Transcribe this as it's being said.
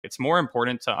It's more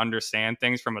important to understand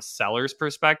things from a seller's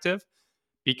perspective,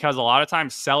 because a lot of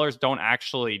times sellers don't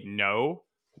actually know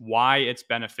why it's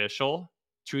beneficial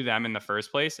to them in the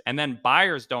first place. And then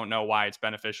buyers don't know why it's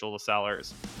beneficial to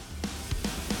sellers.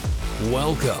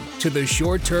 Welcome to the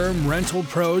Short-Term Rental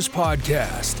Pros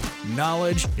Podcast.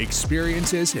 Knowledge,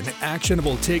 experiences, and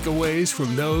actionable takeaways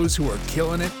from those who are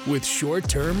killing it with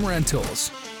short-term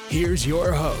rentals. Here's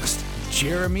your host,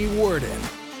 Jeremy Worden.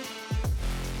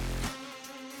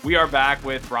 We are back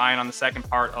with Ryan on the second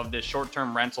part of this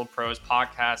Short-Term Rental Pros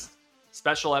Podcast.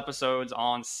 Special episodes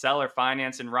on seller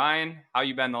finance. And Ryan, how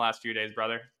you been the last few days,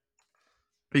 brother?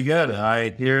 Pretty good.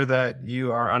 I hear that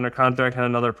you are under contract on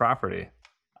another property.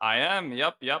 I am.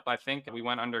 Yep. I think we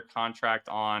went under contract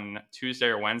on Tuesday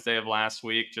or Wednesday of last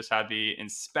week. Just had the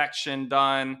inspection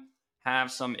done.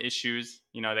 Have some issues,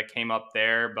 that came up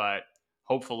there, but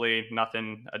hopefully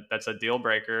nothing that's a deal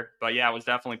breaker. But yeah, I was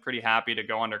definitely pretty happy to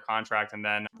go under contract, and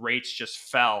then rates just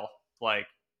fell like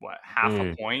half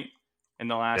a point in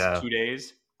the last 2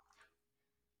 days.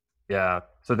 Yeah.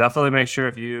 So definitely make sure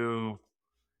if you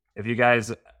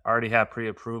guys already have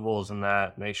pre-approvals and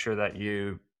that, make sure that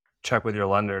you check with your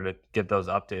lender to get those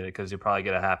updated, because you probably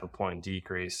get a half a point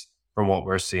decrease from what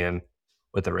we're seeing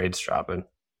with the rates dropping.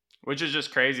 Which is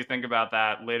just crazy. Think about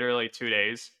that. Literally 2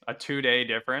 days, a 2-day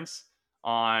difference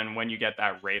on when you get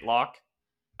that rate lock.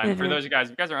 And for those of you guys,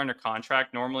 if you guys are under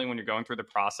contract, normally when you're going through the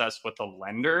process with the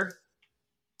lender,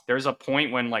 there's a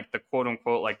point when the quote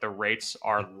unquote, the rates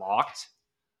are locked.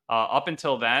 Up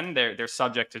until then, they're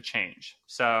subject to change.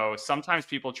 So sometimes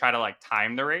people try to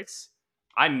time the rates.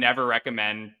 I never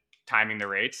recommend timing the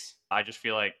rates. I just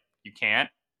feel like you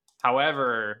can't.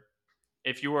 However,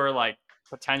 if you were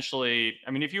potentially,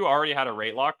 if you already had a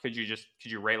rate lock, could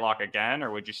you rate lock again,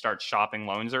 or would you start shopping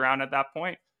loans around at that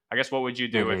point? I guess what would you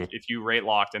do if you rate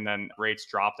locked and then rates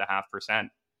dropped 0.5%?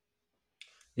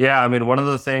 Yeah, one of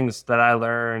the things that I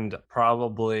learned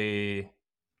probably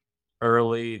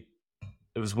early,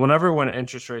 it was when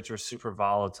interest rates were super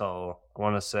volatile. I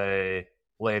want to say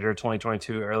later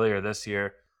 2022, earlier this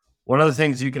year. One of the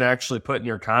things you can actually put in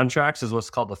your contracts is what's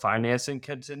called the financing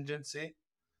contingency.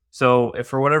 So if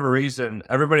for whatever reason,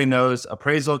 everybody knows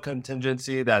appraisal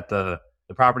contingency, that the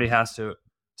property has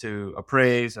to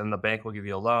appraise and the bank will give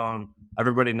you a loan.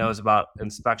 Everybody knows about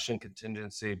inspection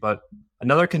contingency, but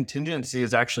another contingency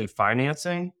is actually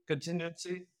financing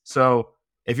contingency. So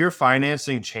if your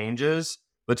financing changes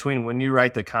between when you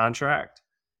write the contract,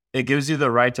 it gives you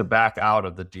the right to back out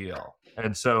of the deal.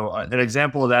 And so an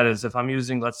example of that is if I'm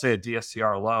using, let's say, a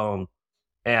DSCR loan,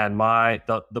 and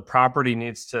the property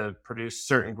needs to produce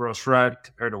certain gross rent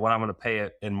compared to what I'm going to pay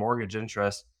it in mortgage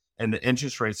interest, and the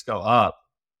interest rates go up,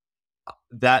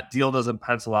 that deal doesn't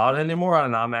pencil out anymore,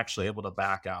 and I'm actually able to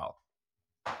back out.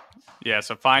 Yeah,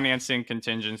 so financing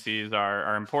contingencies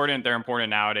are important. They're important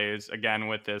nowadays, again,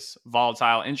 with this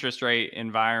volatile interest rate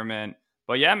environment.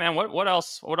 But yeah, man, what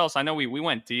else? I know we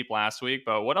went deep last week,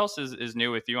 but what else is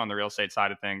new with you on the real estate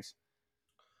side of things?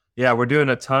 Yeah, we're doing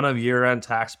a ton of year-end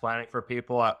tax planning for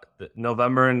people.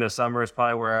 November and December is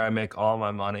probably where I make all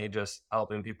my money, just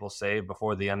helping people save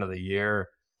before the end of the year,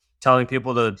 telling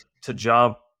people to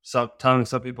jump, telling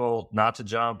some people not to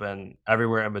jump, and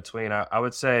everywhere in between. I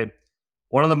would say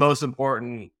one of the most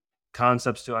important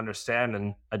concepts to understand,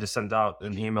 and I just sent out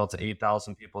an email to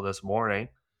 8,000 people this morning.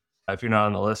 If you're not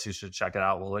on the list, you should check it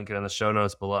out. We'll link it in the show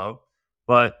notes below.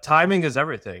 But timing is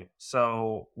everything.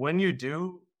 So when you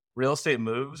do real estate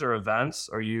moves or events,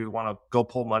 or you want to go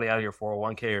pull money out of your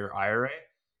 401k or IRA,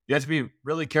 you have to be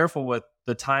really careful with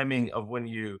the timing of when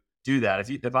you do that.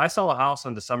 If I sell a house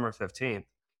on December 15th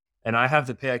and I have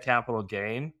to pay a capital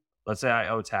gain, let's say I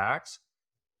owe tax,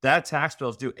 that tax bill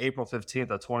is due April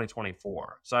 15th of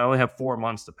 2024. So I only have 4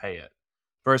 months to pay it.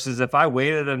 Versus if I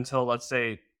waited until, let's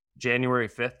say, January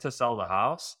 5th to sell the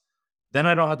house, then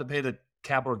I don't have to pay the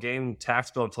capital gain tax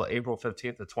bill until April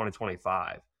 15th of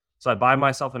 2025. So I buy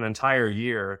myself an entire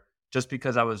year just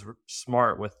because I was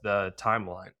smart with the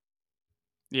timeline.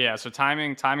 Yeah, so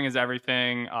timing is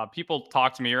everything. People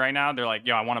talk to me right now. They're like,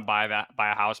 yo, I want to buy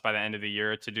a house by the end of the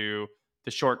year to do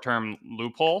the short-term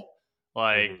loophole.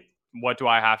 What do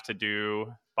I have to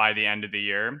do by the end of the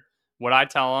year? What I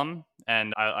tell them,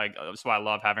 and that's why I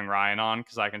love having Ryan on,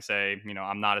 because I can say,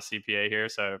 I'm not a CPA here.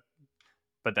 So,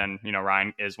 but then,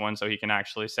 Ryan is one, so he can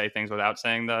actually say things without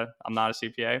saying I'm not a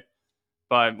CPA.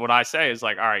 But what I say is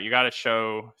all right, you got to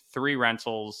show 3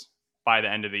 rentals by the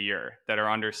end of the year that are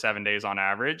under 7 days on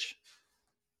average.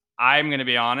 I'm going to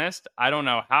be honest. I don't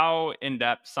know how in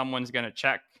depth someone's going to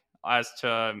check as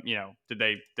to,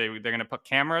 they're going to put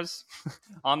cameras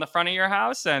on the front of your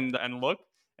house and look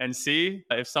and see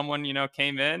if someone,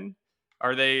 came in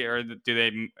Are they, or do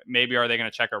they, maybe are they going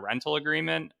to check a rental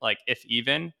agreement, like if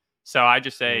even? So I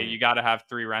just say you got to have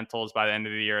 3 rentals by the end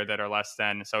of the year that are less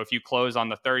than. So if you close on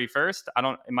the 31st,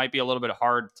 it might be a little bit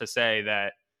hard to say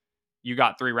that you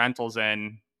got 3 rentals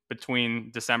in between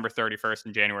December 31st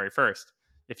and January 1st.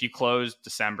 If you close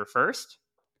December 1st,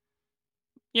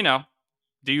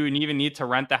 do you even need to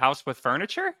rent the house with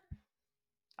furniture?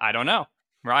 I don't know.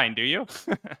 Ryan, do you?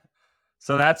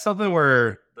 So that's something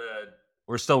we're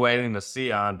still waiting to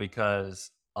see on, because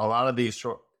a lot of these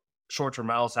short-term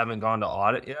rentals haven't gone to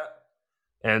audit yet.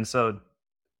 And so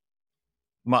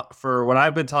for what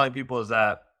I've been telling people is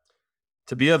that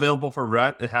to be available for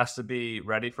rent, it has to be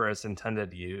ready for its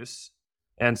intended use.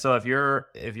 And so if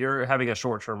you're having a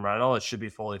short-term rental, it should be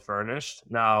fully furnished.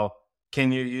 Now,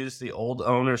 can you use the old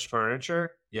owner's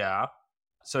furniture? Yeah.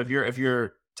 So if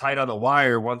you're tight on the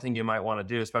wire, one thing you might want to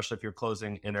do, especially if you're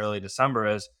closing in early December,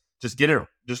 is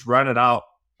just run it out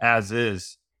as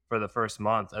is for the first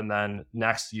month, and then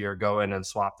next year go in and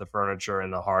swap the furniture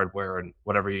and the hardware and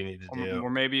whatever you need to do. Or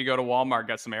maybe you go to Walmart,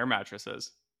 get some air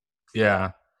mattresses.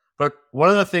 Yeah. But one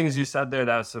of the things you said there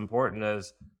that's important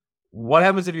is, what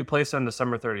happens if you place on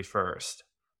December 31st?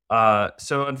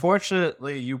 So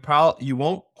unfortunately, you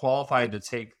won't qualify to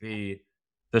take the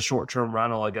short-term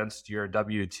rental against your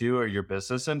W-2 or your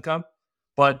business income,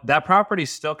 but that property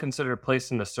is still considered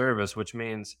placed into service, which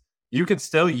means you can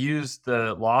still use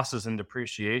the losses and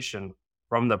depreciation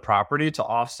from the property to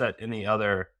offset any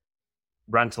other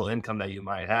rental income that you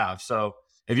might have. So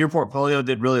if your portfolio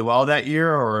did really well that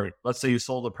year, or let's say you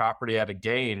sold the property at a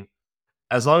gain,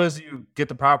 as long as you get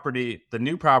the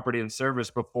new property in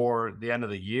service before the end of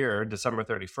the year, December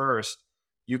 31st,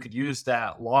 you could use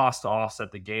that loss to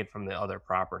offset the gain from the other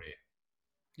property.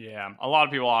 Yeah. A lot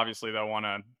of people obviously though want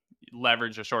to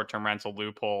leverage a short-term rental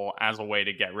loophole as a way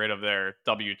to get rid of their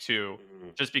W-2,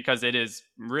 just because it is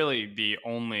really the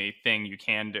only thing you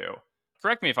can do.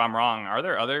 Correct me if I'm wrong. Are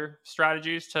there other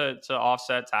strategies to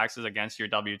offset taxes against your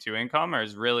W-2 income, or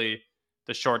is really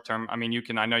the short term? I mean,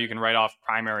 I know you can write off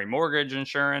primary mortgage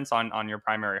insurance on your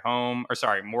primary home, or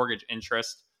sorry, mortgage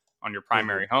interest on your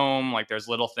primary home. Like there's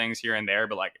little things here and there,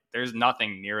 but like there's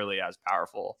nothing nearly as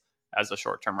powerful as a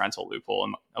short-term rental loophole,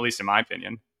 at least in my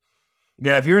opinion.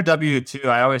 Yeah, if you're a W-2,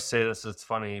 I always say this, it's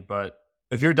funny, but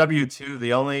if you're W-2,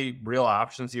 the only real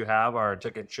options you have are to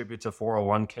contribute to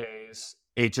 401ks,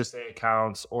 HSA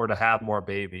accounts, or to have more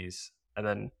babies. And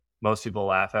then most people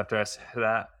laugh after I say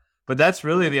that. But that's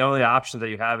really the only option that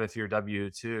you have if you're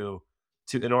W-2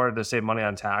 in order to save money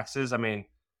on taxes. I mean,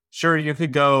 sure, you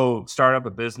could go start up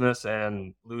a business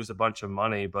and lose a bunch of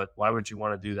money, but why would you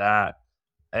want to do that?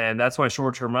 And that's why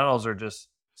short-term rentals are just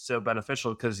so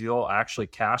beneficial, because you'll actually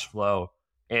cash flow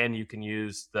and you can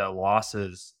use the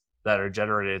losses that are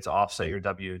generated to offset your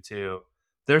W-2.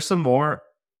 There's more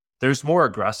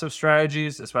aggressive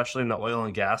strategies, especially in the oil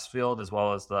and gas field, as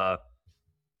well as the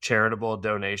charitable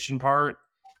donation part,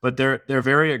 but they're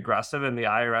very aggressive, and the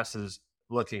IRS is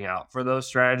looking out for those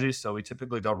strategies. So we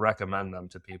typically don't recommend them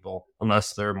to people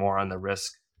unless they're more on the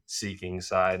risk seeking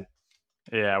side.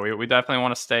 Yeah, we definitely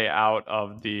want to stay out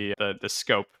of the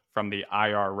scope from the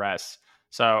IRS.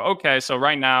 So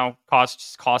right now,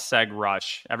 cost seg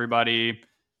rush. Everybody,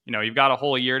 you've got a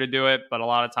whole year to do it, but a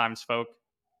lot of times folk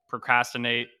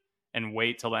procrastinate and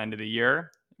wait till the end of the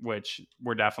year, which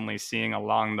we're definitely seeing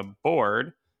along the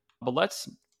board. But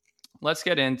let's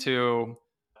get into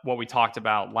what we talked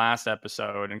about last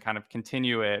episode and kind of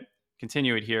continue it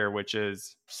here, which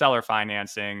is seller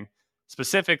financing,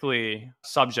 specifically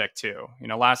subject to.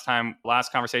 Last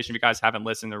conversation, if you guys haven't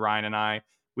listened to Ryan and I,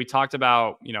 we talked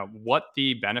about, what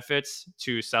the benefits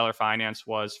to seller finance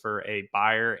was for a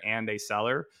buyer and a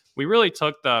seller. We really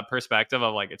took the perspective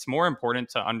of like, it's more important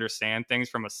to understand things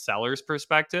from a seller's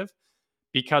perspective,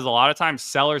 because a lot of times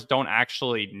sellers don't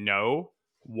actually know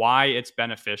why it's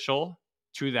beneficial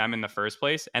to them in the first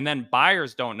place. And then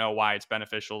buyers don't know why it's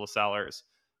beneficial to sellers.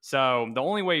 So the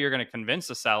only way you're going to convince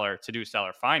a seller to do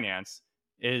seller finance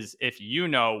is if you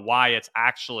know why it's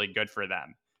actually good for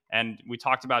them. And we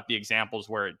talked about the examples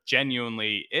where it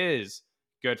genuinely is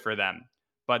good for them.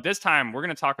 But this time we're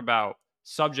going to talk about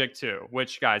subject to,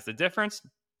 which, guys, the difference,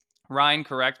 Ryan,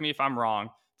 correct me if I'm wrong,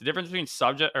 the difference between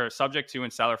subject to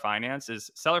and seller finance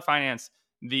is seller finance,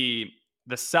 the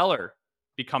seller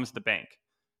becomes the bank.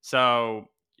 So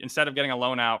instead of getting a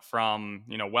loan out from,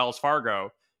 Wells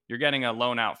Fargo, you're getting a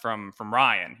loan out from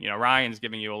Ryan. Ryan's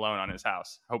giving you a loan on his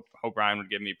house. Hope Ryan would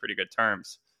give me pretty good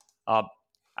terms.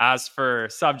 As for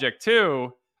subject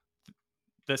to,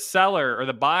 the seller or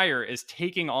the buyer is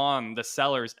taking on the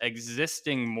seller's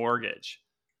existing mortgage.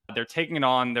 They're taking it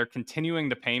on, they're continuing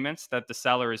the payments that the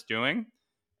seller is doing.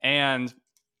 And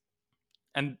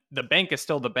and the bank is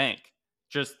still the bank.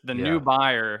 Just the new Yeah.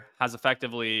 buyer has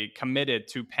effectively committed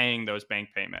to paying those bank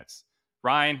payments.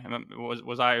 Ryan,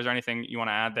 is there anything you want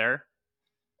to add there?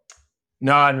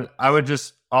 No, and I would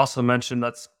just also mention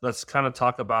let's kind of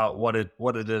talk about what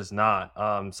it is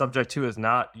not. Subject to is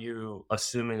not you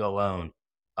assuming a loan.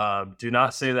 Do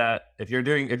not say that if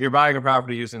you're buying a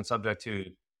property using subject to,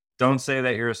 don't say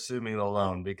that you're assuming the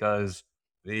loan, because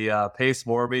the Pace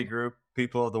Morby group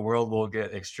people of the world will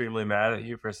get extremely mad at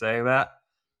you for saying that.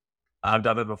 I've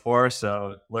done it before,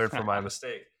 so learn from my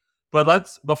mistake.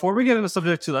 But before we get into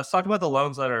subject to, let's talk about the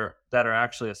loans that are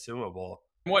actually assumable.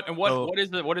 So What is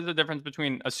the difference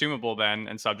between assumable then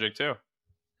and subject to?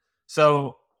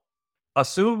 So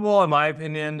assumable, in my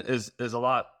opinion, is a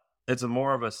lot. It's a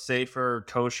more of a safer,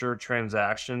 kosher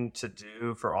transaction to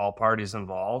do for all parties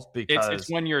involved It's because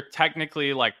when you're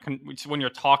technically like it's when you're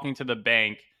talking to the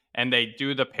bank and they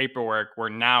do the paperwork where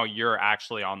now you're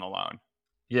actually on the loan.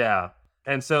 yeah.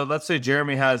 And so let's say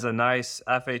Jeremy has a nice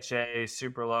FHA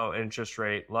super low interest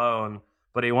rate loan,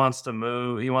 but he wants to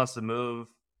move. He wants to move.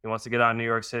 He wants to get out of New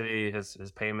York City. His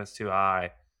payment's too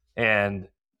high, and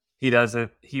he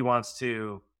doesn't. He wants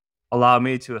to allow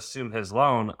me to assume his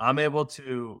loan. I'm able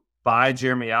to buy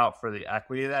Jeremy out for the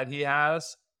equity that he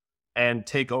has and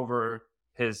take over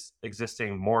his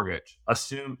existing mortgage.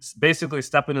 Assume basically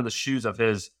step into the shoes of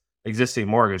his existing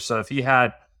mortgage. So if he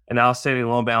had an outstanding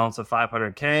loan balance of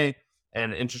 500K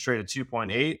and an interest rate of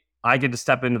 2.8, I get to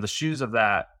step into the shoes of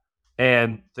that.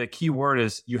 And the key word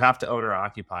is you have to own or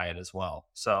occupy it as well.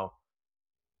 So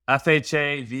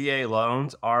FHA, VA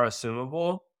loans are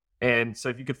assumable. And so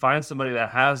if you could find somebody that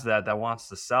has that wants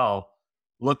to sell,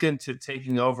 look into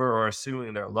taking over or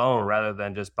assuming their loan rather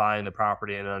than just buying the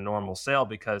property in a normal sale,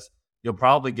 because you'll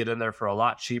probably get in there for a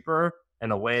lot cheaper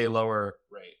and a way lower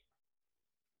rate.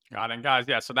 Got it, guys.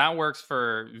 Yeah, so that works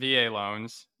for VA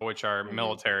loans, which are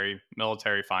Mhm.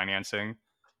 military financing,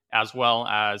 as well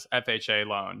as FHA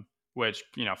loan, which,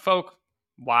 folk,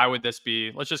 why would this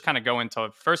be? Let's just kind of go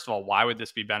into, first of all, why would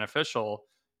this be beneficial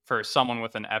for someone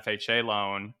with an FHA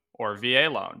loan or VA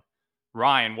loan?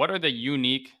 Ryan, what are the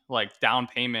unique like down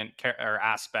payment or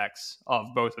aspects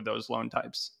of both of those loan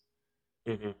types?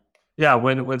 Mhm. Yeah,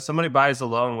 when somebody buys a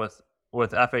loan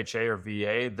with FHA or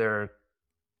VA, they're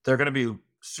going to be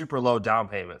super low down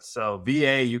payments. So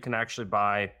VA you can actually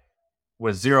buy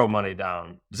with zero money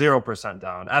down, 0%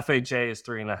 down. FHA is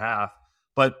 3.5.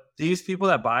 But these people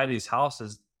that buy these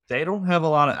houses, they don't have a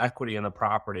lot of equity in the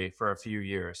property for a few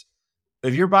years.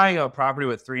 If you're buying a property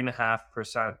with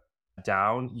 3.5%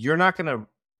 down, you're not going to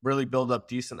really build up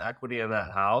decent equity in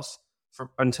that house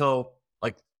until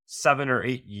like 7 or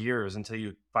 8 years until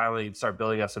you finally start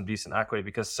building up some decent equity,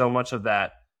 because so much of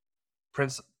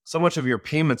your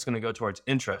payment's going to go towards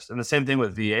interest. And the same thing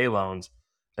with VA loans.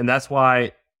 And that's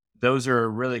why those are a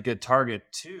really good target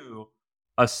to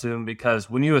assume, because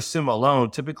when you assume a loan,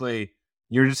 typically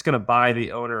you're just going to buy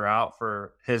the owner out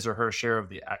for his or her share of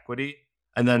the equity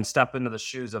and then step into the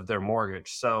shoes of their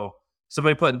mortgage. So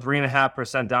somebody putting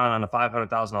 3.5% down on a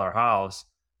 $500,000 house,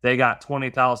 they got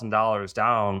 $20,000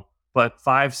 down, but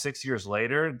 5, 6 years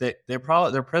later, they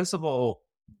probably their principal,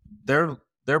 their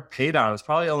pay down is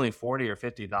probably only 40 or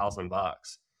 50,000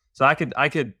 bucks. So I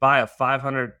could buy a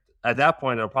 500 at that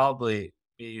point. It'll probably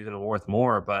be even worth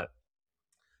more, but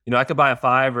I could buy a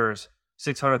 $500,000 or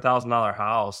 $600,000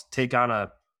 house, take on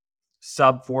a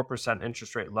sub 4%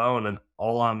 interest rate loan, and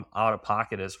all I'm out of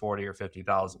pocket is 40 or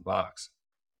 50,000 bucks.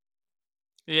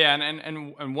 Yeah,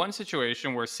 and one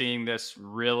situation we're seeing this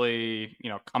really,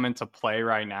 come into play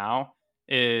right now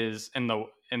is in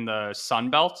the Sun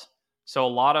Belt. So a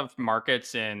lot of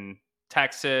markets in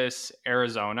Texas,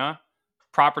 Arizona,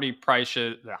 property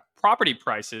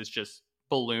prices just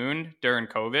ballooned during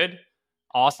COVID.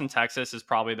 Austin, Texas is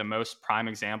probably the most prime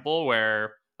example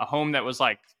where a home that was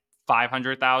like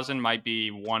 500,000 might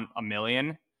be 1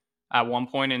 million at one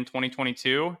point in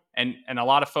 2022, and a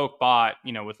lot of folk bought,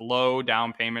 with low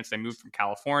down payments. They moved from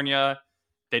California.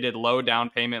 They did low down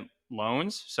payment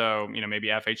loans, so maybe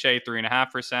FHA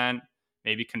 3.5%,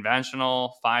 maybe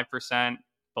conventional 5%.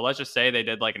 But let's just say they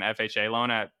did like an FHA loan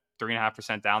at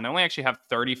 3.5% down. They only actually have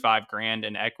 35 grand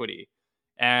in equity,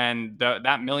 and that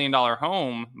 $1 million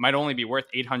home might only be worth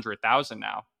 800,000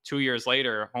 now. 2 years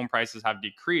later, home prices have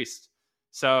decreased.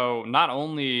 So not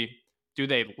only do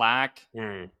they lack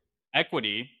Mm.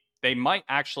 equity, they might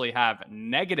actually have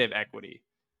negative equity.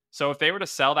 So if they were to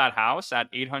sell that house at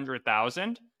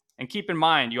 800,000, and keep in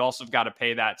mind you also have got to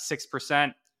pay that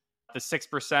 6%, the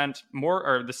 6% more,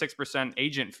 or the 6%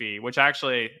 agent fee, which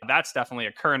actually that's definitely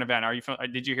a current event.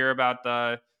 Did you hear about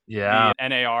Yeah.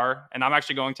 NAR, and I'm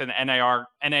actually going to the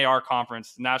NAR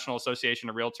conference, National Association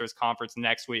of Realtors conference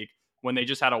next week, when they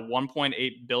just had a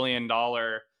 $1.8 billion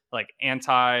like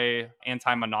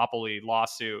anti-monopoly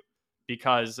lawsuit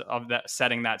because of that,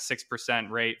 setting that 6%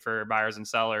 rate for buyers and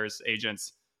sellers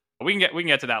agents. We can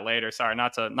get to that later. Sorry,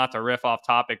 not to riff off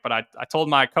topic, but I told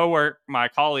my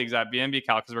colleagues at BNB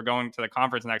Cal, because we're going to the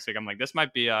conference next week, I'm like, this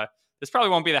probably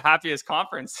won't be the happiest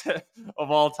conference of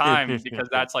all time, because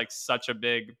that's like such a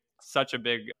big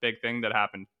thing that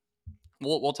happened.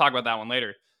 We'll talk about that one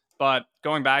later. But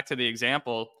going back to the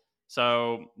example,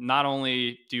 so not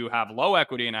only do you have low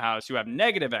equity in a house, you have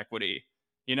negative equity.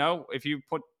 If you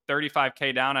put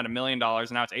 $35K down at $1 million, now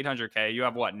it's $800K, you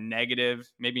have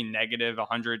maybe negative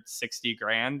 160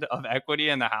 grand of equity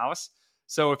in the house.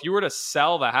 So if you were to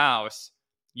sell the house,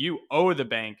 you owe the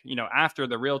bank, after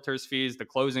the realtor's fees, the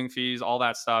closing fees, all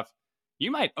that stuff,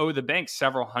 you might owe the bank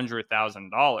several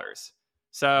 $100,000.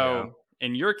 So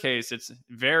in your case, it's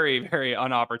very, very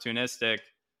unopportunistic,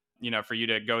 for you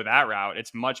to go that route.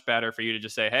 It's much better for you to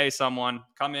just say, hey, someone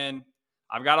come in.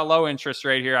 I've got a low interest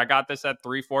rate here. I got this at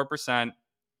 3-4%.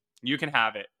 You can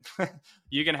have it.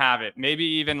 You can have it. Maybe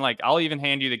even I'll even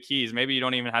hand you the keys. Maybe you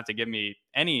don't even have to give me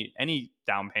any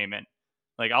down payment.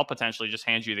 I'll potentially just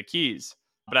hand you the keys.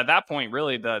 But at that point,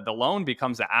 really the loan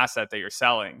becomes the asset that you're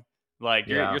selling.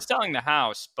 You're selling the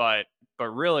house, but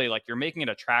really you're making it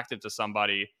attractive to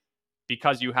somebody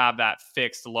because you have that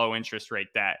fixed low interest rate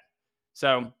debt.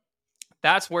 So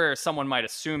that's where someone might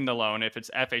assume the loan if it's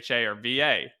FHA or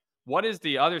VA. What is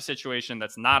the other situation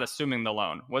that's not assuming the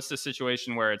loan? What's the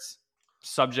situation where it's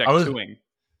subject toing?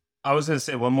 I was going to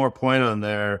say one more point on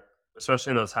there,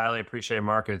 especially in those highly appreciated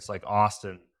markets like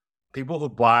Austin. People who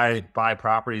buy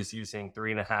properties using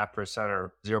 3.5%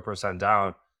 or 0%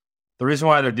 down, the reason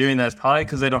why they're doing that is probably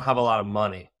because they don't have a lot of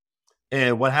money.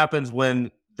 And what happens when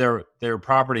their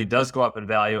property does go up in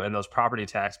value and those property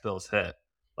tax bills hit?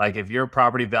 If your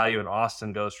property value in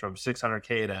Austin goes from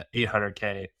 $600K to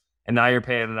 $800K, and now you're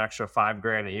paying an extra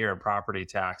 $5,000 a year in property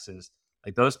taxes,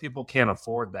 those people can't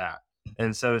afford that.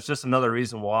 And so it's just another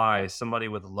reason why somebody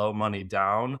with low money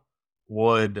down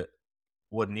would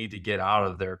need to get out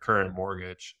of their current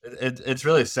mortgage. It's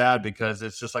really sad because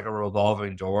it's just like a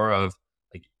revolving door of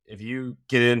if you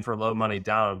get in for low money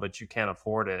down, but you can't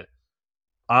afford it,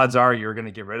 odds are you're going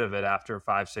to get rid of it after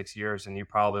 5-6 years, and you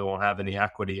probably won't have any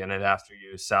equity in it after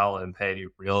you sell and pay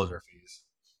realtor fees.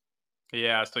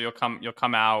 Yeah, so you'll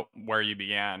come out where you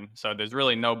began. So there's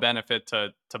really no benefit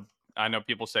to I know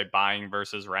people say buying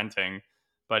versus renting,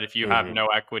 but if you have no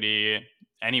equity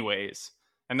anyways,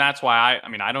 and that's why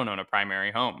I don't own a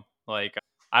primary home.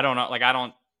 I don't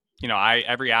know,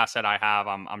 every asset I have,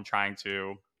 I'm trying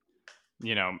to,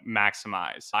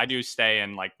 maximize. I do stay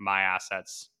in my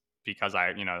assets because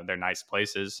they're nice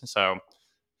places. So,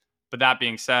 but that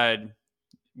being said,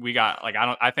 we got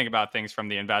I think about things from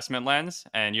the investment lens,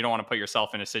 and you don't want to put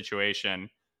yourself in a situation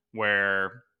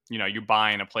where, you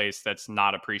buy in a place that's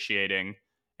not appreciating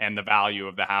and the value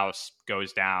of the house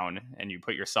goes down and you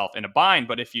put yourself in a bind.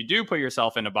 But if you do put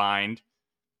yourself in a bind,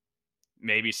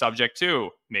 maybe subject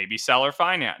to, maybe seller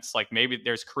finance, maybe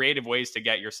there's creative ways to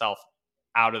get yourself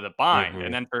out of the bind.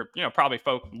 And then for, probably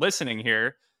folk listening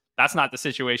here, that's not the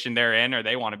situation they're in or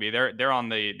they want to be. They're on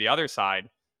the other side,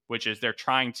 which is they're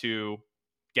trying to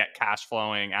get cash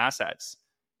flowing assets.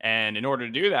 And in order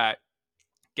to do that,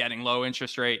 getting low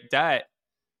interest rate debt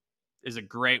is a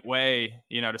great way,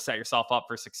 to set yourself up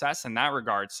for success in that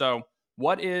regard. So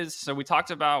we talked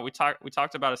about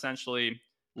essentially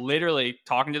literally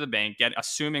talking to the bank,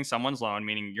 assuming someone's loan,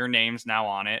 meaning your name's now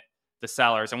on it, the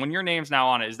sellers. And when your name's now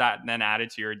on it, is that then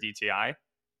added to your DTI?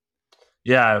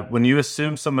 Yeah, when you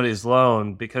assume somebody's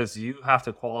loan, because you have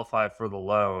to qualify for the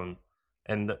loan.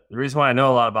 And the reason why I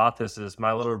know a lot about this is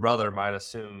my little brother might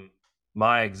assume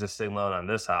my existing loan on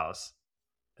this house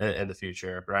in the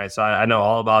future, right? So I know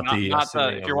all about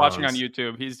if you're watching on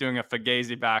YouTube, he's doing a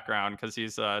Fugazi background because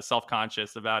he's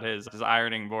self-conscious about his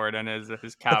ironing board and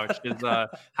his couch, his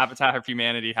Habitat for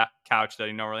Humanity couch that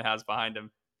he normally has behind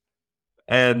him.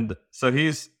 And so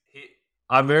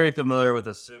I'm very familiar with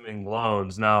assuming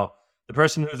loans. Now, the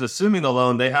person who's assuming the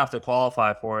loan, they have to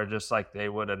qualify for it just like they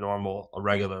would a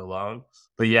regular loan.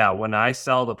 But yeah, when I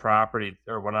sell the property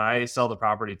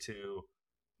to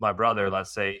my brother,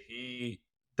 let's say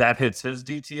that hits his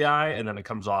DTI and then it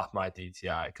comes off my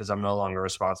DTI because I'm no longer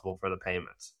responsible for the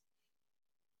payments.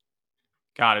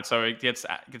 Got it. So it gets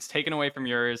taken away from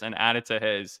yours and added to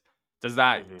his. Does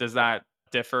that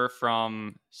differ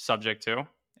from subject to?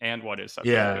 And what is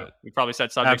subject to? We probably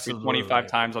said subject to 25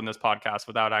 times on this podcast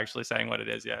without actually saying what it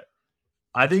is yet.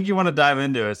 I think you want to dive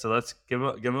into it, so let's give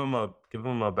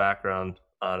them a background.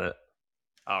 on it.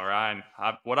 All right.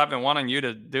 What I've been wanting you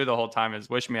to do the whole time is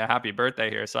wish me a happy birthday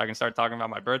here so I can start talking about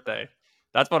my birthday.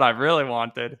 That's what I really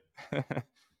wanted.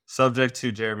 Subject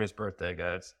to Jeremy's birthday,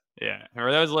 guys. Yeah.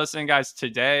 For those listening, guys,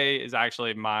 today is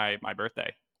actually my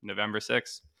birthday, November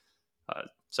 6th.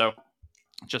 So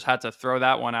just had to throw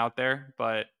that one out there.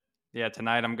 But yeah,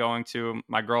 tonight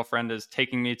my girlfriend is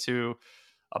taking me to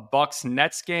a Bucks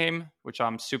Nets game, which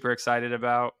I'm super excited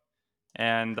about.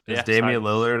 And Is Damian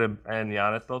Lillard and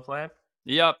Giannis both playing?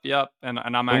 Yep. And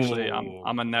I'm actually Ooh.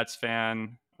 I'm a Nets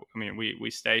fan. I mean,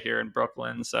 we stay here in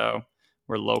Brooklyn, so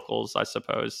we're locals, I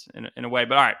suppose, in a way.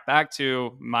 But all right, back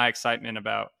to my excitement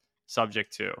about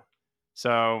Subject 2.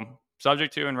 So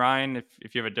Subject 2 and Ryan,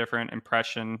 if you have a different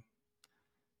impression,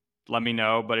 let me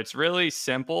know. But it's really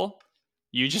simple.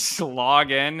 You just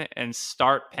log in and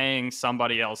start paying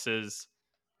somebody else's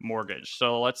mortgage.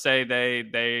 So let's say they're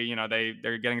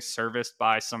getting serviced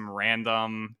by some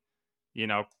random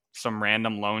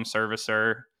loan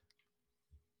servicer.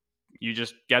 You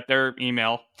just get their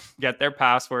email, get their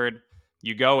password,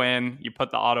 you go in, you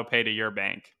put the auto pay to your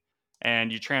bank,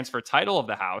 and you transfer title of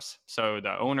the house. So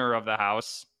the owner of the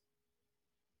house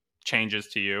changes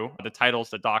to you. The title's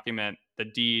the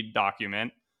deed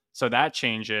document. So that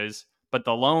changes, but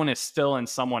the loan is still in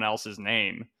someone else's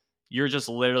name. You're just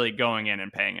literally going in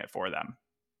and paying it for them.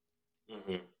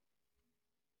 Mm-hmm.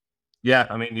 Yeah,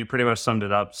 I mean, you pretty much summed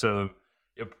it up. So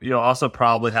you'll also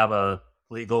probably have a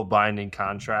legal binding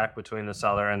contract between the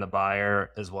seller and the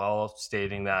buyer as well,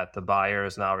 stating that the buyer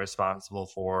is now responsible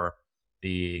for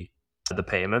the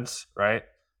payments, right?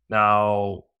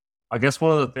 Now, I guess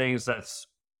one of the things that's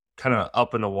kind of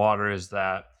up in the water is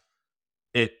that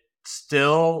it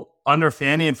still, under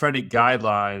Fannie and Freddie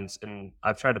guidelines, and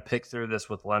I've tried to pick through this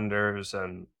with lenders,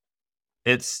 and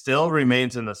it still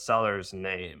remains in the seller's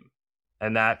name.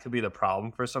 And that could be the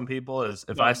problem for some people is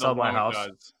if I sell my house.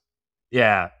 Does.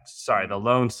 Yeah, sorry, the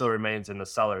loan still remains in the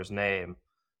seller's name.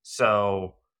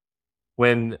 So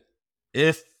I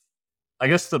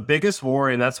guess the biggest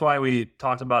worry, and that's why we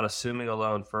talked about assuming a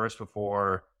loan first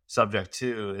before Subject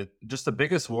 2, just the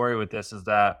biggest worry with this is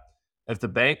that if the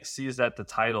bank sees that the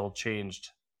title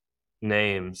changed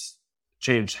hands,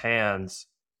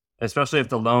 especially if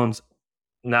the loan's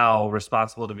now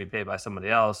responsible to be paid by somebody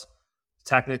else,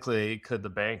 technically, could the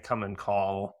bank come and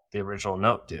call the original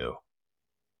note due?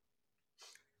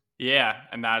 Yeah,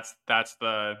 and that's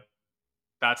the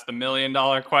 $1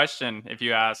 million question. If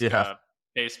you ask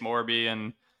Pace Morby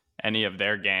and any of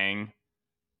their gang,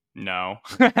 no.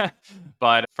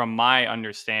 But from my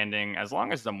understanding, as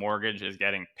long as the mortgage is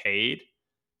getting paid,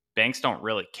 banks don't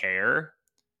really care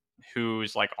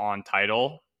who's like on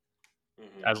title,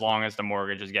 as long as the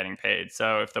mortgage is getting paid.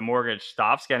 So if the mortgage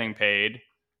stops getting paid,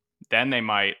 then they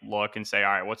might look and say,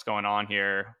 all right, what's going on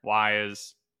here? Why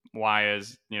is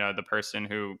the person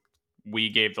who we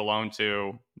gave the loan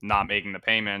to not making the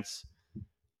payments?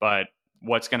 But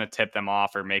what's going to tip them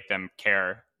off or make them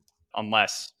care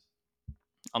unless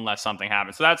something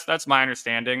happens? So that's my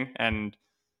understanding. And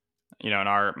in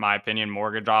my opinion,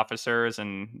 mortgage officers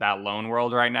and that loan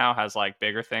world right now has like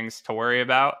bigger things to worry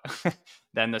about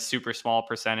than the super small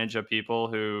percentage of people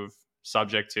who've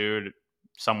subject to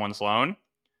someone's loan.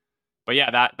 But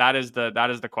yeah, that is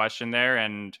the question there,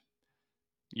 and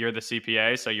you're the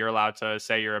CPA, so you're allowed to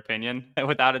say your opinion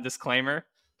without a disclaimer.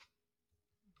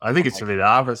 I think it should be the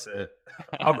opposite.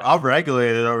 I'm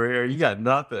regulated over here. You got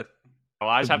nothing. Well,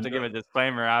 I just have to give a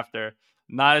disclaimer after.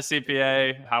 Not a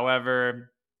CPA,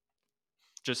 however,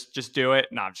 just do it.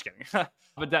 No, I'm just kidding.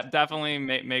 But definitely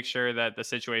make sure that the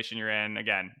situation you're in,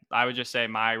 again, I would just say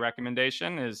my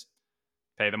recommendation is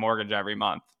pay the mortgage every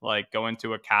month. Like, go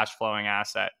into a cash flowing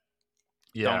asset.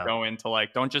 Yeah. Don't go into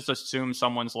don't just assume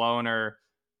someone's loan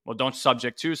don't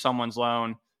subject to someone's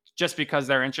loan just because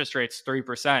their interest rate's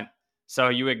 3%. So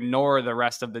you ignore the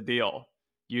rest of the deal.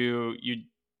 You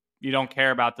don't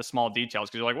care about the small details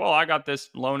because you're like, well, I got this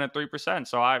loan at 3%,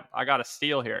 so I got a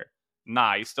steal here.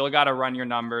 Nah, you still got to run your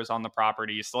numbers on the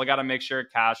property. You still got to make sure it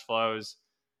cash flows.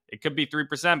 It could be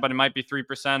 3%, but it might be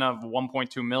 3% of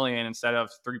 1.2 million instead of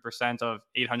 3% of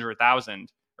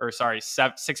 800,000, or sorry,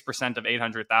 6% of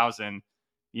 800,000.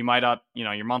 You might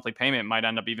your monthly payment might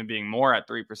end up even being more at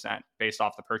 3% based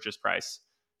off the purchase price.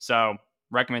 So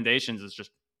recommendations is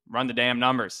just run the damn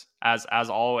numbers as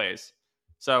always.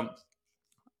 So,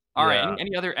 all right.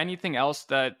 Anything else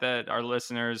that our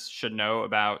listeners should know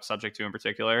about Subject 2 in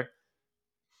particular?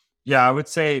 Yeah, I would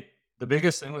say the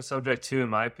biggest thing with Subject 2, in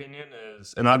my opinion,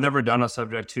 is, and I've never done a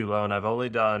Subject 2 loan.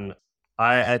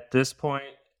 At this point,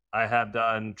 I have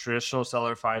done traditional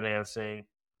seller financing,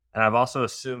 and I've also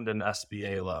assumed an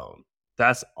SBA loan.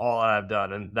 That's all I've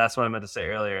done. And that's what I meant to say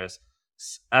earlier is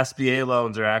SBA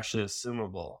loans are actually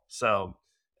assumable. So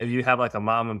if you have like a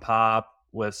mom and pop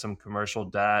with some commercial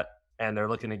debt and they're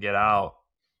looking to get out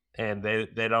and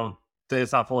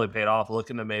it's not fully paid off,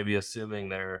 looking to maybe assuming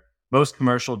their most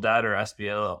commercial debt or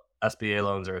SBA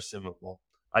loans are assumable.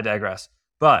 I digress.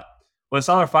 But with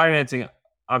seller financing,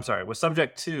 with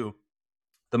subject to,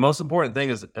 the most important thing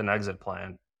is an exit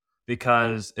plan,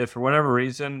 because if for whatever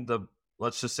reason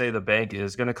let's just say the bank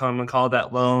is going to come and call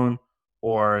that loan,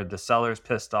 or the seller's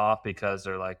pissed off because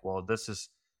they're like, well, it's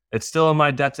still in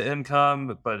my debt to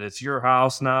income, but it's your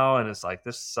house now, and it's like,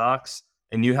 this sucks,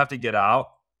 and you have to get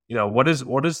out. What is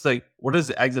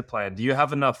the exit plan? Do you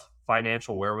have enough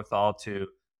financial wherewithal to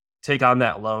take on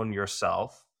that loan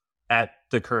yourself at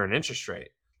the current interest rate?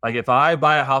 Like if I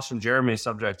buy a house from Jeremy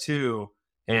subject to,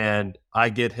 and I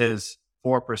get his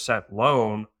 4%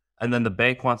 loan, and then the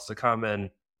bank wants to come and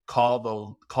call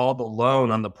the loan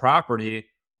on the property,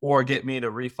 or get me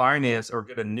to refinance or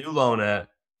get a new loan at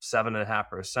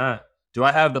 7.5%. Do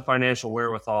I have the financial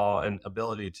wherewithal and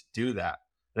ability to do that?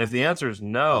 And if the answer is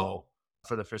no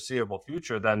for the foreseeable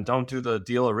future, then don't do the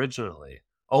deal originally.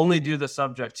 Only do the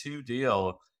subject to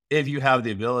deal if you have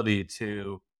the ability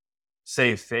to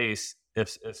save face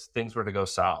if things were to go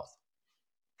south.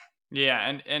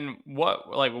 Yeah, and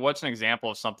what's an example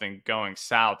of something going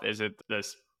south? Is it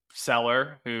this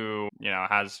seller who,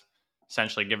 has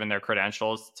essentially given their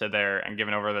credentials and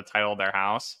given over the title of their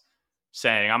house,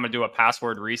 saying, I'm gonna do a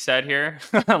password reset here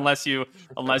unless you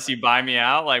buy me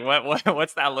out? Like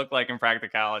what's that look like in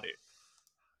practicality?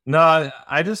 No,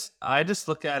 I just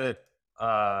look at it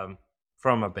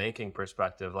from a banking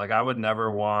perspective. Like I would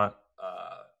never want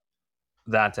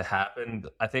that to happen.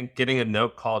 I think getting a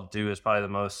note called due is probably the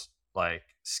most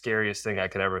scariest thing I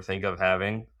could ever think of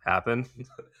having happen.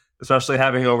 Especially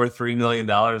having over $3 million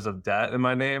of debt in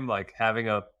my name. Like having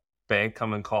a bank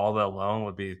come and call that loan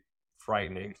would be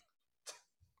frightening.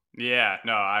 Yeah,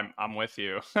 no, I'm with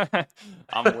you.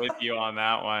 I'm with you on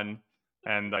that one.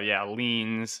 And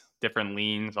different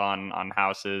liens on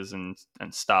houses and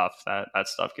stuff. That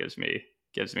stuff gives me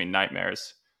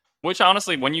nightmares. Which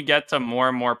honestly, when you get to more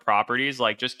and more properties,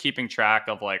 like just keeping track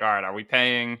of all right, are we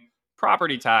paying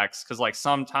property tax? Because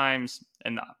sometimes,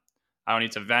 and I don't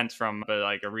need to vent from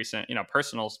a recent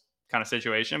personal kind of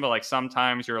situation, but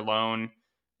sometimes your loan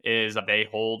is they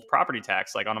hold property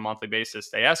tax on a monthly basis.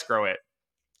 They escrow it.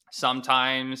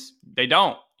 Sometimes they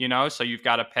don't, so you've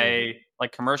got to pay.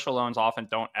 Commercial loans often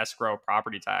don't escrow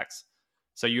property tax,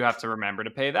 so you have to remember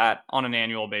to pay that on an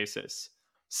annual basis.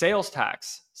 Sales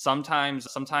tax. Sometimes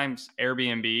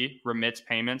Airbnb remits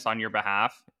payments on your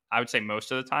behalf. I would say most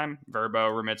of the time, Verbo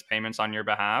remits payments on your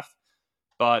behalf.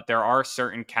 But there are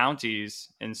certain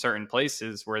counties in certain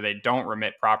places where they don't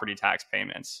remit property tax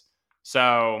payments.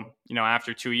 So,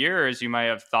 after 2 years, you might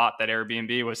have thought that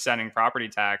Airbnb was sending property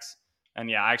tax. And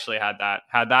yeah, I actually had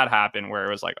that happen where it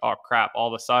was like, oh crap, all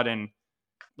of a sudden,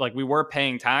 we were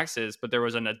paying taxes, but there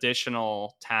was an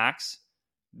additional tax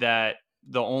that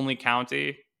the only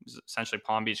county, essentially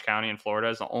Palm Beach County in Florida,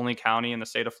 is the only county in the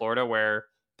state of Florida where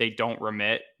they don't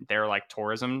remit their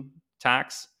tourism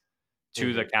tax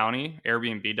to the county.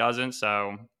 Airbnb doesn't.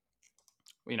 So,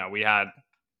 we had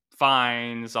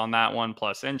fines on that one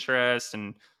plus interest,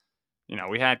 and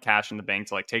we had cash in the bank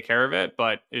to take care of it.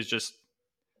 But it's just,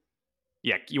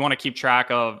 you want to keep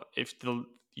track of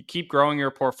you keep growing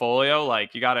your portfolio,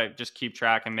 you got to just keep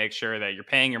track and make sure that you're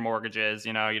paying your mortgages.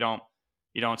 You don't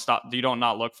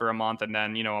not look for a month and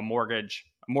then a mortgage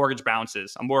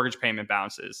bounces, a mortgage payment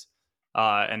bounces,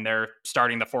 and they're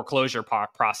starting the foreclosure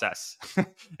process.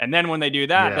 And then when they do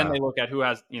that, then they look at who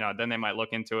has, then they might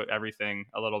look into everything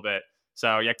a little bit.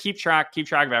 So keep track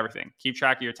of everything. Keep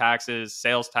track of your taxes,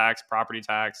 sales tax, property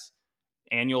tax,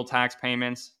 annual tax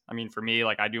payments. I mean, for me,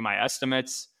 I do my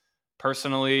estimates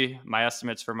personally, my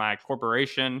estimates for my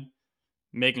corporation,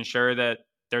 making sure that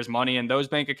there's money in those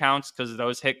bank accounts because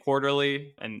those hit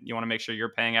quarterly, and you want to make sure you're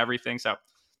paying everything. So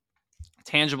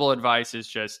tangible advice is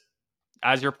just,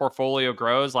 as your portfolio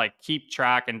grows, keep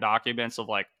track and documents of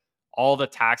all the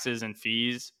taxes and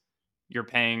fees you're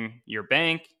paying your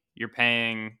bank, you're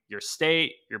paying your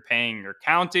state, you're paying your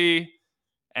county,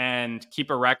 and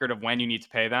keep a record of when you need to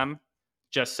pay them,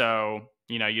 just so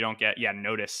you don't get a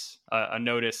notice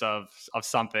of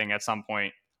something at some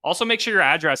point. Also, make sure your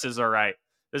addresses are right.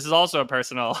 This is also a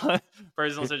personal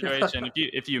situation.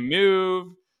 If you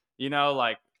move,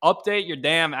 update your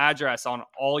damn address on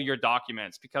all your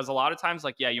documents, because a lot of times,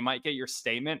 you might get your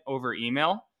statement over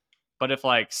email, but if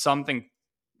something,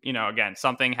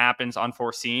 something happens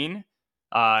unforeseen,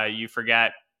 you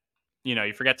forget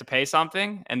to pay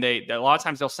something, and a lot of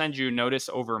times they'll send you notice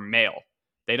over mail.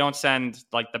 They don't send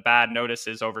like the bad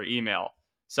notices over email.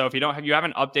 So if you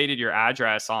haven't updated your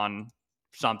address on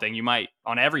something, you might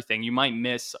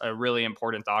miss a really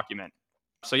important document.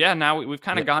 So yeah, now we've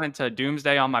kind of gone into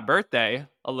doomsday on my birthday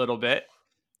a little bit.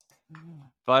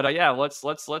 But yeah, let's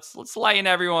lighten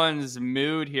everyone's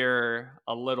mood here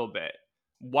a little bit.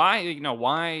 Why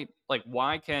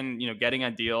can, getting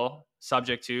a deal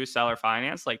subject to seller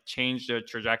finance like change the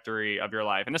trajectory of your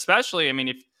life? And especially, I mean,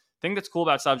 if thing that's cool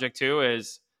about subject to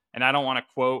is, and I don't want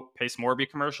to quote Pace Morby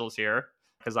commercials here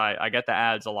because I get the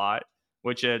ads a lot,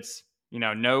 which it's,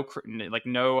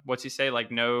 what's he say?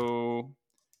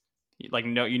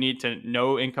 You need to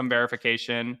no income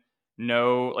verification,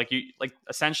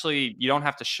 essentially you don't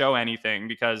have to show anything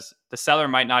because the seller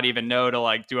might not even know to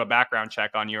like do a background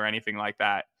check on you or anything like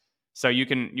that. So you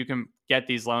can get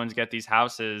these loans, get these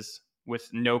houses with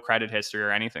no credit history or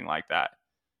anything like that.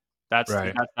 That's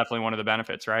definitely one of the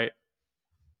benefits, right?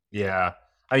 Yeah.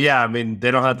 Yeah. I mean,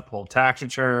 they don't have to pull tax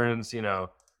returns,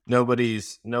 nobody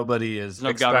is There's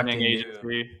no governing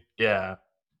agency. Yeah.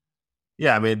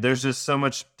 Yeah, I mean, there's just so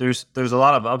much. There's a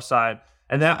lot of upside,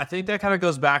 and I think that kind of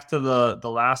goes back to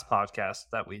the last podcast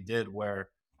that we did, where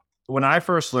when I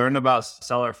first learned about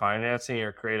seller financing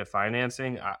or creative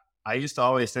financing, I used to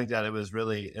always think that it was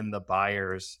really in the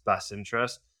buyer's best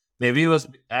interest. Maybe it was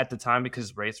at the time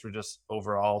because rates were just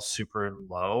overall super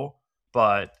low,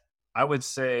 but I would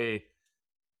say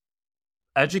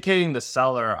educating the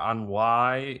seller on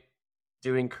why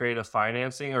doing creative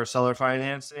financing or seller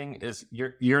financing is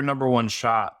your number one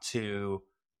shot to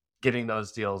getting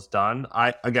those deals done.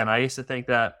 I used to think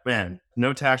that, man,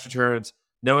 no tax returns,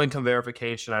 no income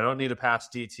verification, I don't need to pass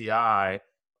DTI.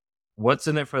 What's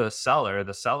in it for the seller?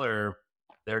 The seller,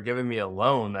 they're giving me a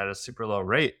loan at a super low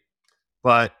rate.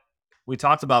 But we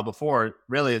talked about before,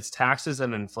 really it's taxes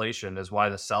and inflation is why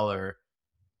the seller,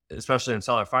 especially in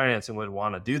seller financing, would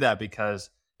want to do that, because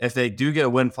if they do get a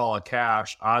windfall of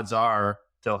cash, odds are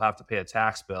they'll have to pay a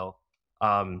tax bill.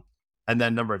 And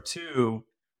then number two,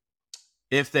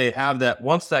 if they have that,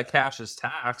 once that cash is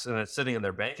taxed and it's sitting in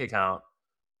their bank account,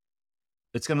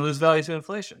 it's going to lose value to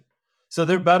inflation. So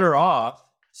they're better off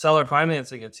seller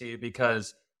financing it to you,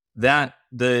 because that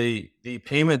the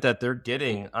payment that they're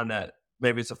getting on that,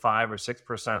 maybe it's a 5 or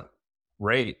 6%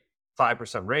 rate,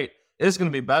 5% rate, is going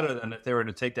to be better than if they were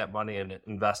to take that money and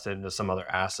invest it into some other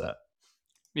asset.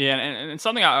 Yeah, and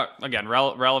something, again,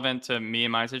 relevant to me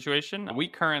and my situation, we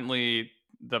currently,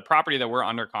 the property that we're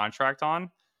under contract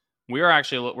on,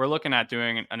 we're looking at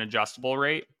doing an adjustable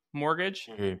rate mortgage.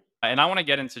 Mm-hmm. And I want to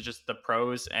get into just the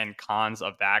pros and cons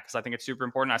of that, because I think it's super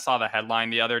important. I saw the headline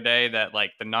the other day that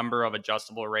like the number of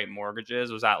adjustable rate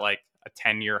mortgages was at like a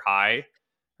 10-year high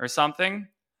or something.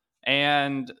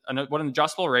 And what an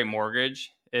adjustable rate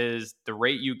mortgage is, the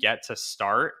rate you get to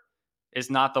start is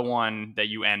not the one that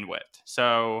you end with.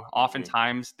 So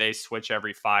oftentimes they switch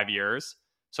every 5 years.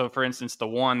 So for instance, the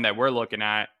one that we're looking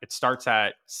at, it starts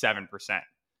at 7%.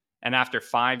 And after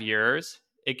 5 years,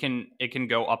 it can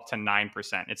go up to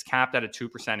 9%. It's capped at a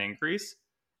 2% increase.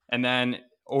 And then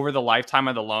over the lifetime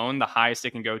of the loan, the highest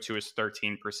it can go to is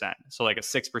 13%. So like a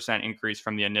 6% increase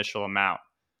from the initial amount.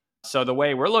 So the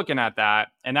way we're looking at that,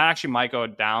 and that actually might go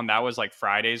down. That was like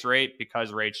Friday's rate,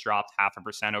 because rates dropped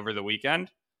 0.5% over the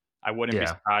weekend. I wouldn't be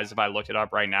surprised if I looked it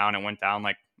up right now and it went down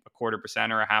like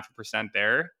 0.25% or 0.5%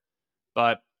 there.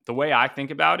 But the way I think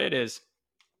about it is,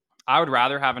 I would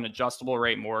rather have an adjustable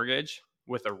rate mortgage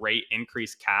with a rate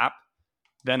increase cap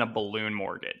than a balloon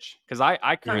mortgage. Because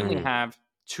I currently have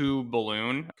 2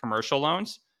 balloon commercial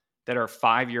loans that are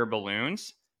 5-year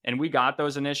balloons. And we got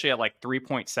those initially at like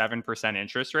 3.7%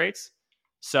 interest rates.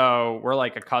 So we're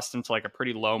like accustomed to like a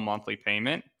pretty low monthly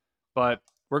payment, but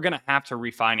we're going to have to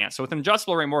refinance. So with an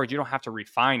adjustable rate mortgage, you don't have to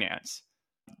refinance.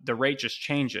 The rate just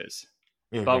changes.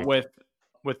 Mm-hmm. But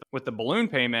with the balloon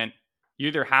payment, you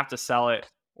either have to sell it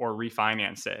or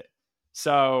refinance it.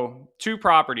 So 2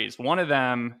 properties, one of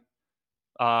them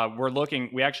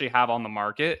we actually have on the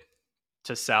market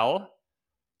to sell.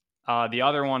 The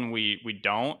other one we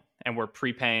don't, and we're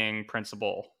prepaying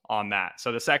principal on that.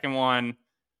 So the second one,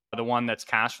 the one that's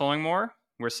cash flowing more,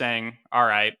 we're saying, all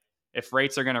right, if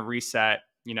rates are going to reset,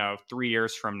 3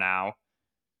 years from now,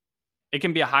 it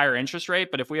can be a higher interest rate,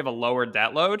 but if we have a lower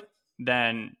debt load,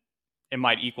 then it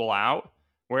might equal out.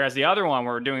 Whereas the other one,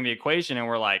 we're doing the equation and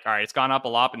we're like, all right, it's gone up a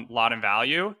lot in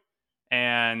value,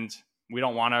 and we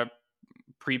don't want to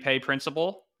prepay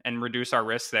principal and reduce our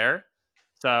risk there.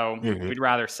 So we'd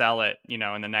rather sell it, in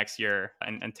the next year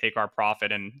and take our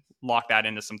profit and lock that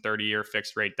into some 30-year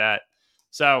fixed rate debt.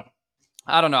 So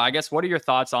I don't know. I guess, what are your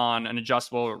thoughts on an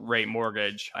adjustable rate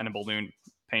mortgage and a balloon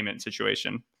payment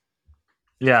situation?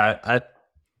 Yeah,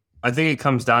 I think it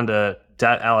comes down to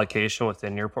debt allocation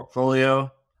within your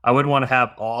portfolio. I wouldn't want to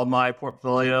have all my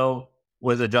portfolio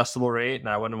with adjustable rate, and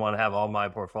I wouldn't want to have all my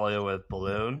portfolio with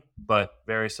balloon, but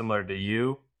very similar to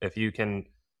you. If you can,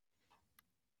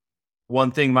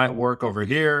 one thing might work over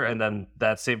here, and then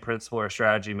that same principle or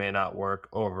strategy may not work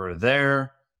over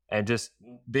there, and just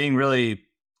being really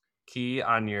key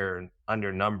on your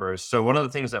numbers. So one of the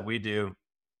things that we do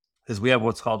is we have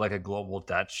what's called like a global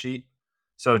debt sheet.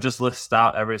 So it just lists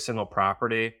out every single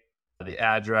property, the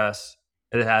address.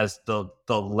 It has the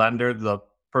lender, the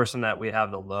person that we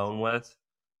have the loan with.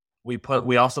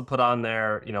 We also put on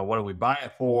there, what do we buy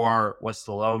it for? What's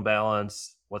the loan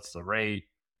balance? What's the rate?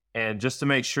 And just to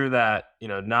make sure that,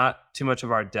 not too much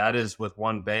of our debt is with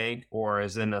one bank or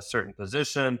is in a certain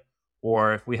position,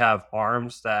 or if we have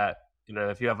arms that,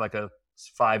 if you have like a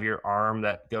 5-year arm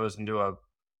that goes into a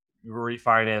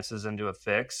refinances into a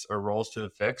fix or rolls to a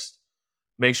fixed,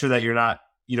 make sure that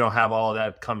you don't have all of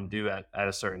that come due at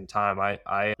a certain time.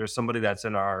 There's somebody that's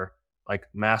in our like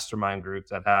mastermind group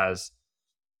that has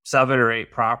 7 or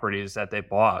 8 properties that they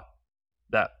bought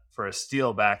that for a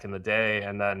steal back in the day.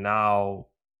 And then now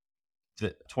the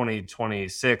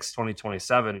 2026,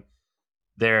 2027,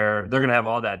 they're going to have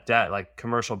all that debt, like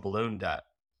commercial balloon debt.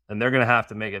 And they're going to have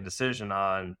to make a decision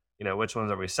on, which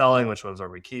ones are we selling? Which ones are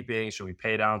we keeping? Should we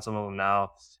pay down some of them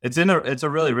now? It's a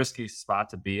really risky spot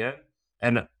to be in.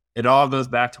 And it all goes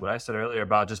back to what I said earlier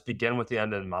about just begin with the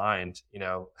end in mind,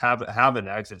 have an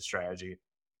exit strategy.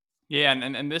 Yeah.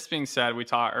 And this being said,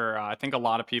 I think a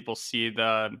lot of people see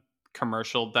the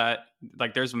commercial debt,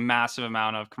 like there's a massive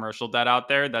amount of commercial debt out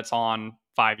there that's on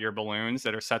 5-year balloons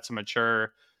that are set to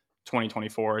mature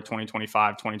 2024,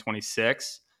 2025,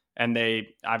 2026. And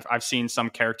I've seen some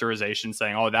characterization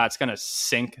saying, oh, that's going to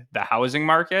sink the housing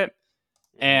market.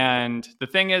 And the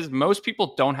thing is, most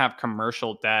people don't have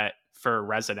commercial debt for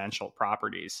residential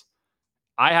properties.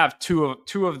 I have two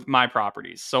of my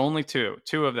properties, so only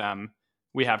two of them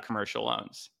we have commercial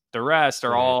loans. The rest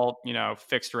are all,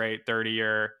 fixed rate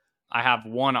 30-year. I have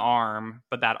one arm,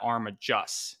 but that arm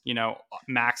adjusts,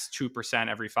 max 2%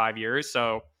 every 5 years.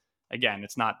 So again,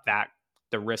 it's not that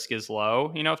the risk is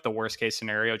low, if the worst case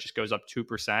scenario just goes up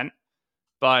 2%.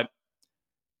 But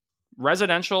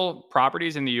residential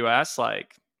properties in the US,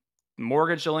 like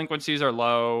mortgage delinquencies are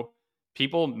low.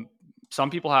 Some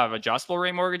people have adjustable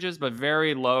rate mortgages, but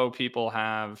very low people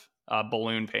have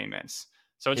balloon payments.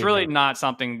 So it's really not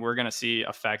something we're going to see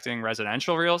affecting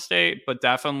residential real estate, but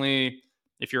definitely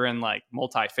if you're in like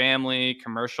multifamily,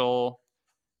 commercial,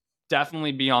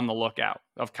 definitely be on the lookout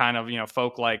of kind of,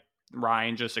 folk like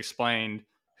Ryan just explained,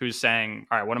 who's saying,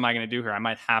 all right, what am I going to do here? I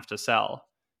might have to sell.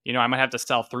 I might have to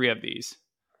sell 3 of these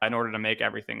in order to make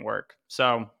everything work.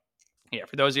 So yeah,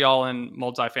 for those of y'all in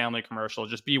multifamily commercial,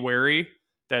 just be wary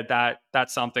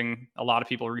that's something a lot of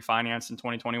people refinance in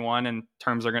 2021 and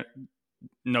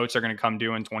notes are going to come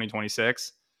due in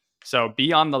 2026. So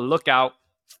be on the lookout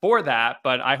for that.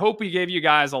 But I hope we gave you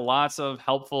guys lots of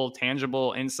helpful,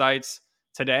 tangible insights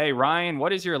today. Ryan,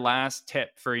 what is your last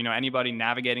tip for, anybody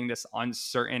navigating this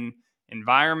uncertain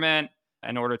environment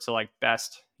in order to like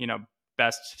best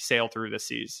sail through the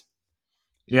seas?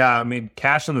 Yeah, I mean,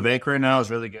 cash in the bank right now is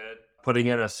really good. Putting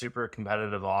in a super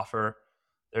competitive offer.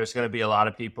 There's going to be a lot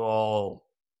of people,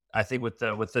 I think with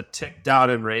the tick down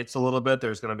in rates a little bit,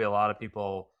 there's going to be a lot of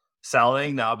people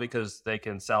selling now because they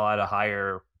can sell at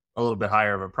a little bit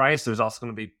higher of a price. There's also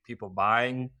going to be people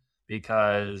buying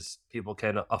because people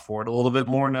can afford a little bit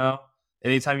more now.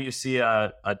 Anytime you see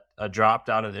a drop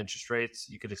down in interest rates,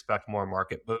 you could expect more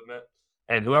market movement.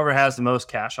 And whoever has the most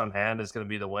cash on hand is going to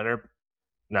be the winner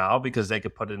now because they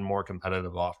could put in more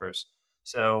competitive offers.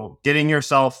 So getting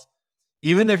yourself,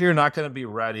 even if you're not going to be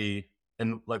ready,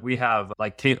 and like we have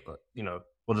like Kate,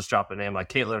 we'll just drop a name like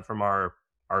Caitlin from our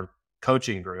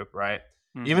coaching group, right?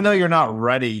 Mm-hmm. Even though you're not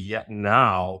ready yet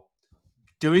now,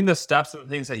 doing the steps and the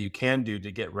things that you can do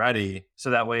to get ready, so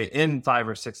that way in 5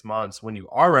 or 6 months when you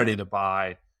are ready to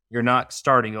buy, you're not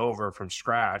starting over from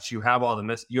scratch. You have all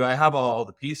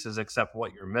the pieces except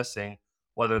what you're missing,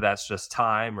 whether that's just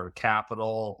time or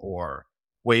capital or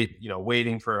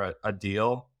waiting for a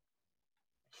deal.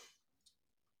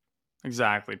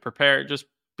 Exactly. Just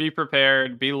be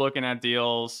prepared, be looking at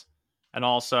deals, and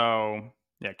also,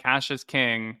 cash is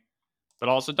king, but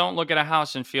also don't look at a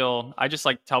house and I just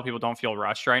like tell people don't feel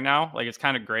rushed right now. Like it's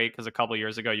kind of great because a couple of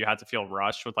years ago you had to feel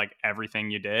rushed with like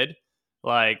everything you did.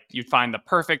 Like you'd find the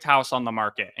perfect house on the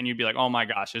market and you'd be like, oh my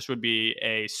gosh, this would be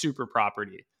a super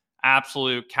property,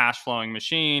 absolute cash flowing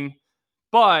machine.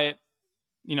 But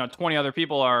 20 other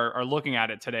people are looking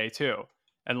at it today too.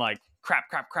 And like, crap.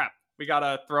 We got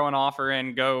to throw an offer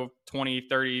in, go 20,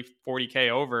 30, 40K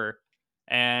over.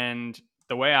 And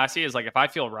the way I see it is like, if I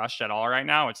feel rushed at all right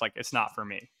now, it's like, it's not for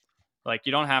me. Like,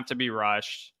 you don't have to be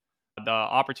rushed. The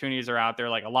opportunities are out there.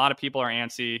 Like, a lot of people are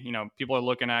antsy. You know, people are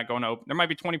looking at going to open. There might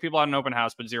be 20 people at an open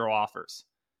house, but 0 offers,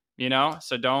 you know?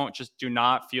 So do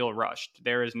not feel rushed.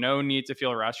 There is no need to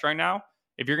feel rushed right now.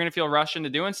 If you're going to feel rushed into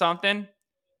doing something,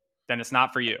 then it's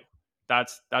not for you.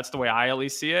 That's the way I at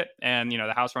least see it. And, you know,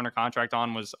 the house we're under contract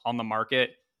on was on the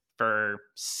market for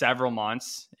several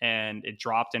months, and it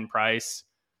dropped in price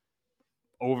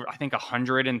over, I think,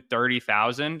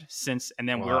 130,000 since, and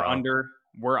then Wow.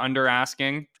 we're under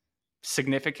asking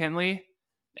significantly.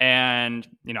 And,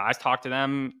 you know,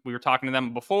 we were talking to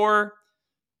them before.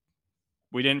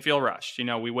 We didn't feel rushed. You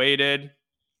know, we waited,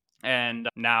 and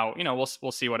now, you know,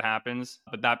 we'll see what happens.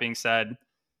 But that being said,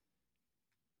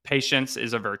 patience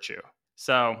is a virtue.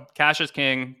 So cash is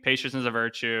king, patience is a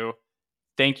virtue.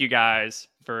 Thank you guys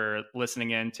for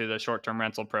listening in to the Short-Term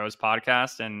Rental Pros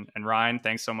podcast. And Ryan,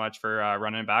 thanks so much for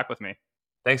running it back with me.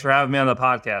 Thanks for having me on the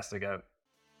podcast again.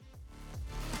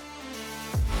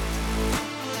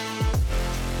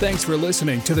 Thanks for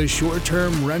listening to the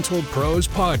Short-Term Rental Pros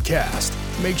podcast.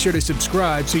 Make sure to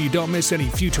subscribe so you don't miss any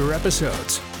future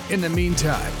episodes. In the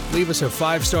meantime, leave us a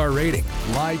 5-star rating,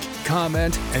 like,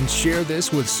 comment, and share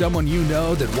this with someone you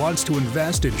know that wants to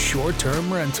invest in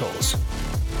short-term rentals.